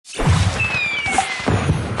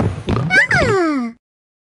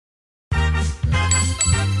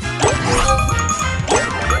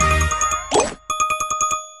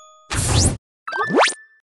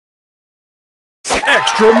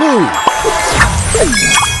Extra move!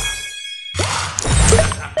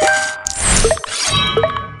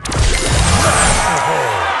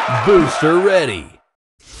 Booster ready!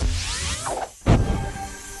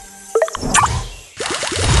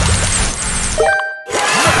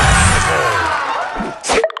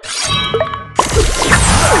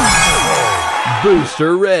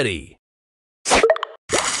 Booster ready!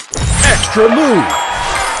 Extra move!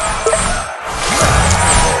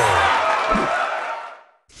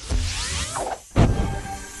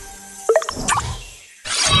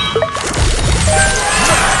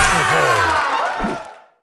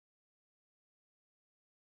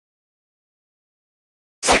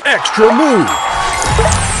 Extra move!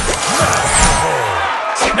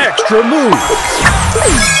 Extra move!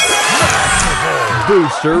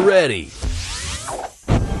 Booster ready!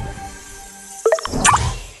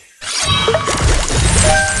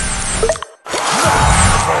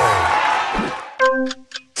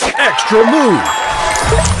 Extra move!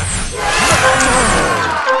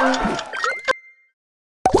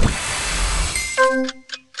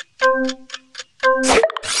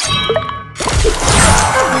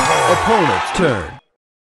 Opponent's turn.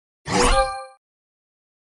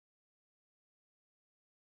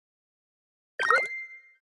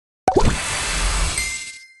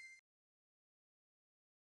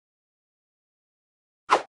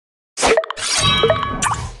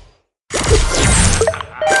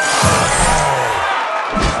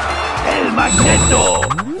 ¡El magneto!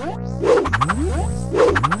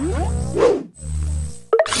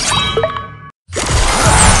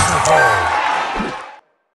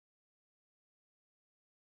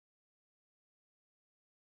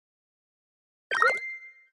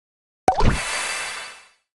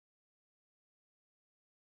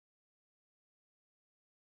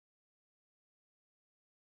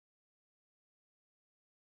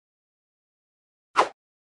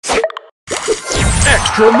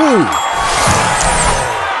 Extra move!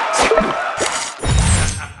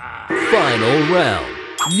 Final round.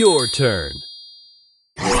 Your turn.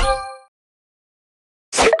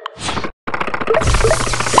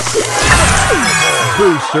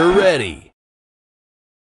 Booster ready.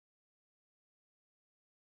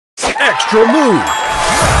 Extra move!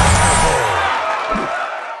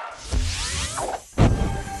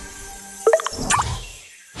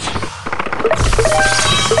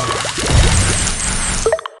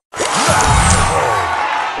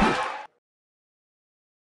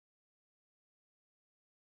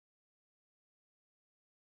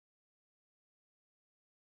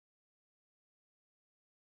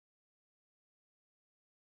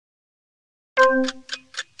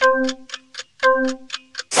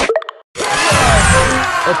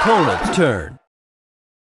 Opponent's turn.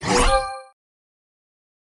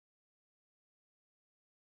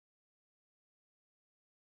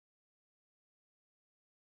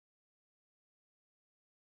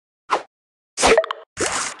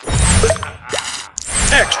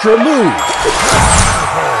 Extra move!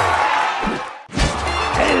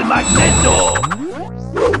 ¡El magneto!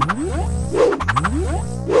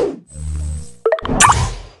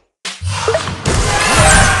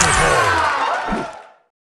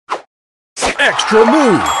 Extra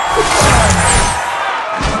move!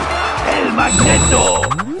 ¡El magneto!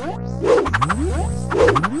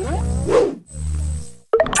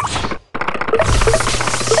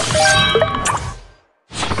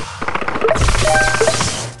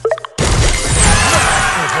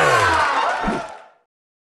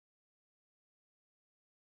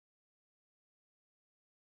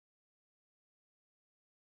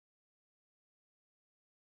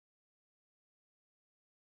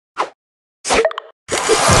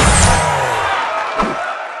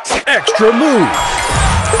 Extra move!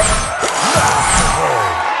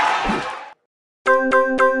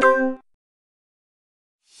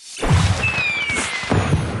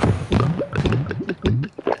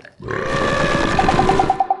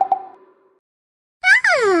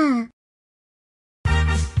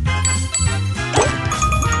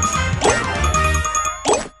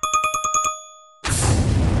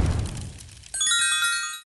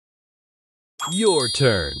 Your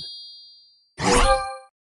turn.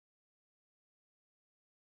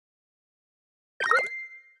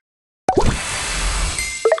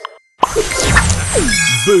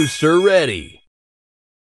 Booster ready.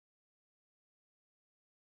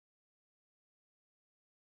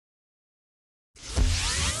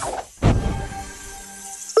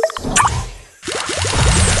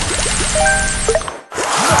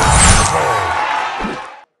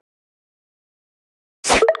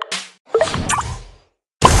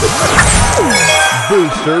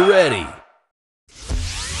 Booster ready.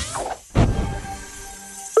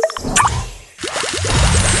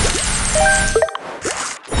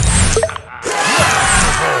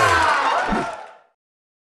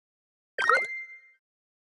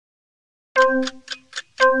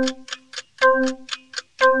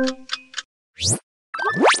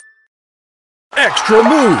 Extra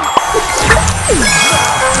move!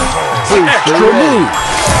 Extra move!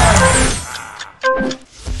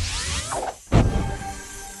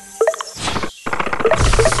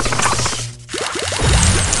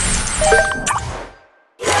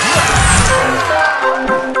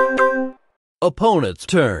 Opponent's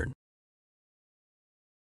turn.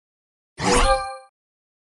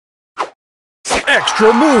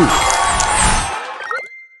 Extra move!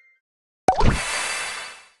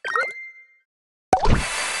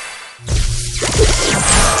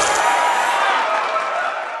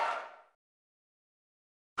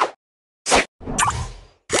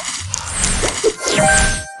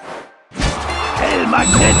 El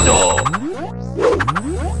Magneto.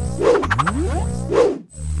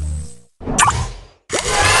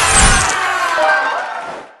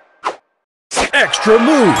 Extra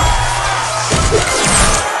move!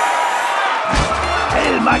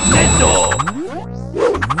 El Magneto.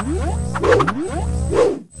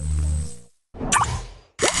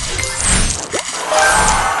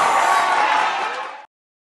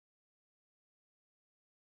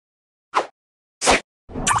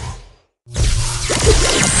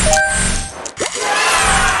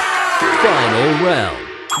 Final round.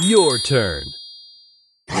 Your turn.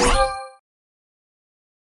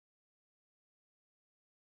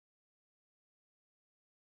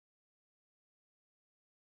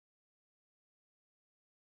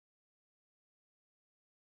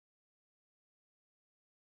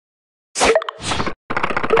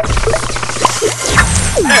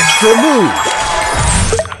 Extra move!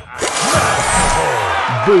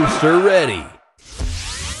 Booster ready.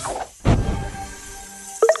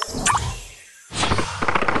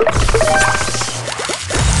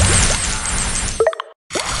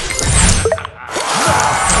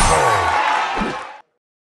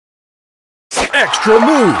 Extra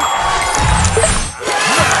move!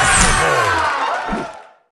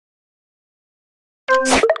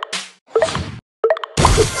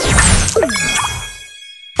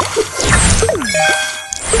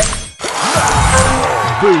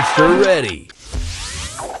 Booster ready.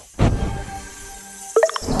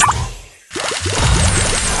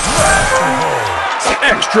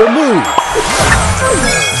 Extra move!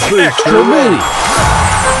 Booster ready.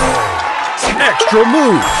 Extra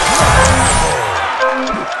move!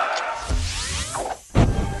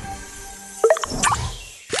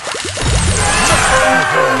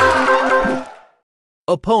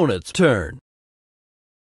 Opponent's turn.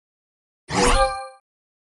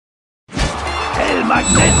 El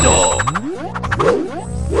Magneto.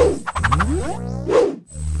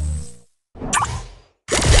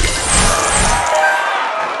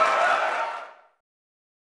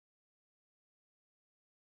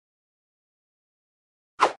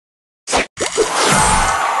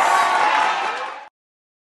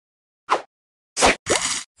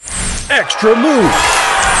 Extra move!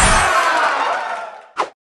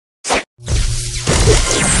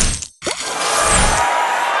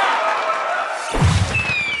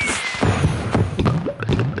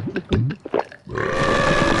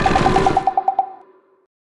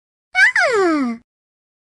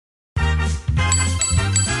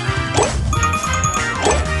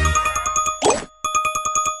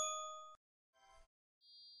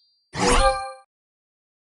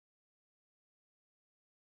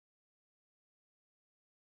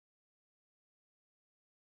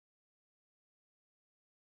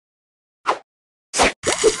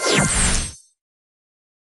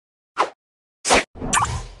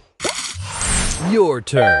 Your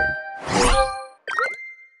turn.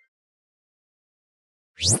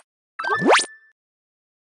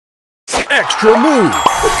 Extra move!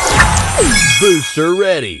 Booster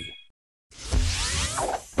ready.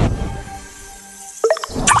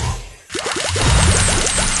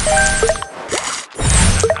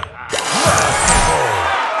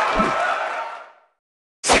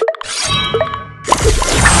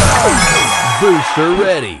 Booster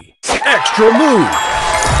ready. Extra move!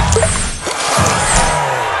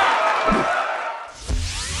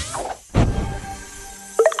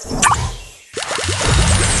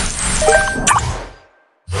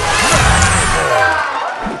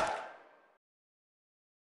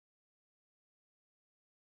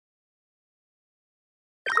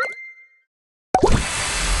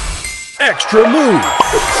 Extra move!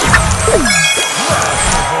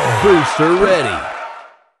 Booster ready.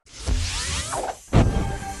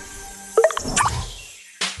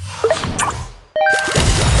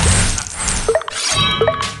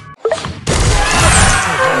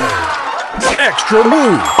 Extra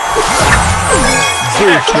move!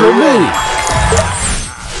 Extra move!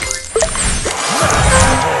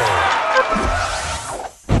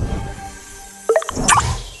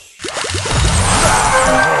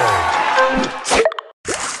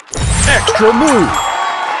 Extra move.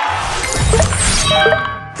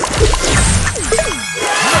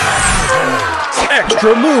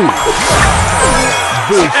 Extra move.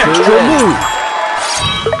 Booster extra ready. Move.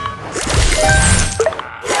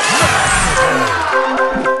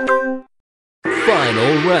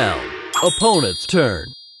 Final round. Opponent's turn.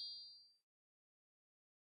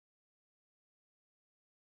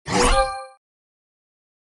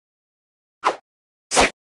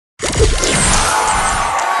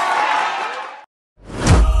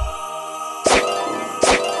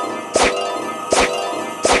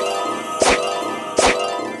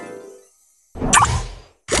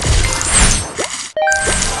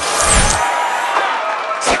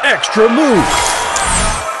 Extra move.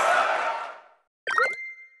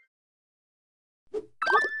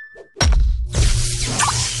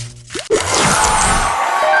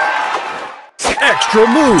 Extra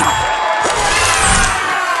move.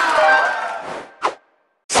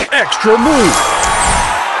 Extra move.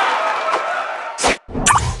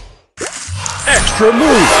 Extra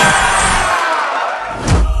move.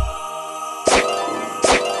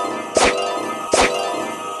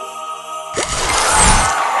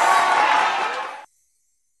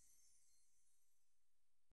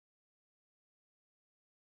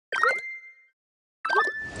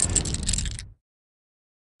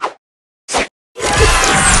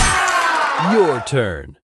 Your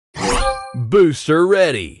turn. Booster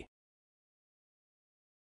ready.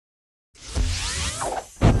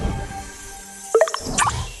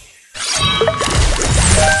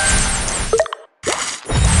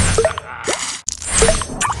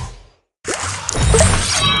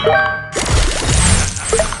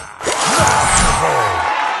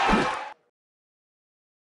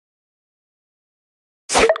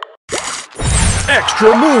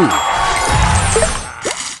 Extra move.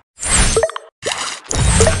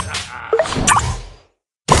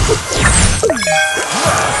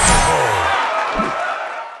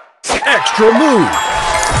 Extra move.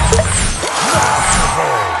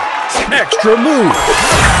 Extra move.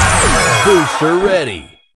 Booster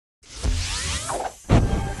ready.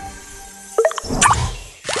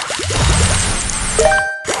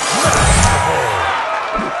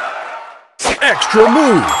 Extra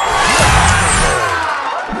move.